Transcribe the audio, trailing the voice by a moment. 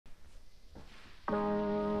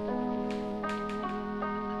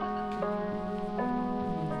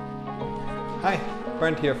Hi,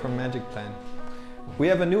 Brent here from magicplan. We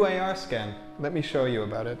have a new AR scan. Let me show you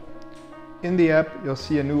about it. In the app, you'll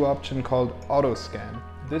see a new option called Auto-Scan.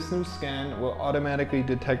 This new scan will automatically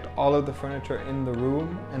detect all of the furniture in the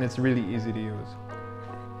room, and it's really easy to use.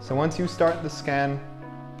 So once you start the scan,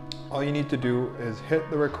 all you need to do is hit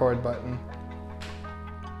the record button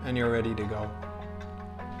and you're ready to go.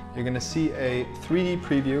 You're going to see a 3D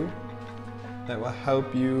preview that will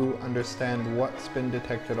help you understand what's been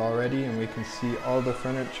detected already, and we can see all the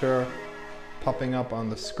furniture popping up on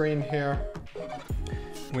the screen here.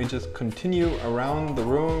 We just continue around the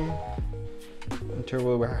room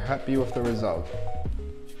until we're happy with the result.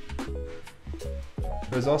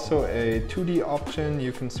 There's also a 2D option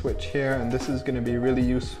you can switch here, and this is going to be really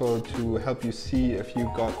useful to help you see if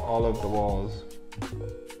you've got all of the walls.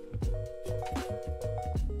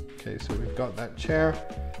 Okay, so we've got that chair.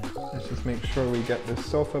 Let's just make sure we get this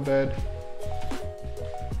sofa bed.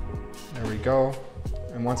 There we go.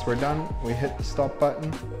 And once we're done, we hit the stop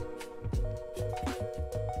button.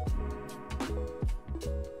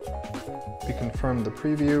 We confirm the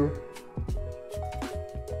preview.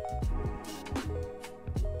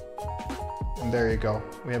 And there you go.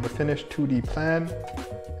 We have a finished 2D plan,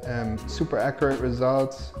 super accurate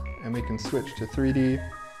results, and we can switch to 3D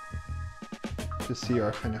to see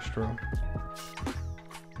our finished room.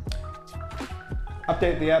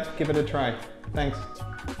 Update the app, give it a try. Thanks.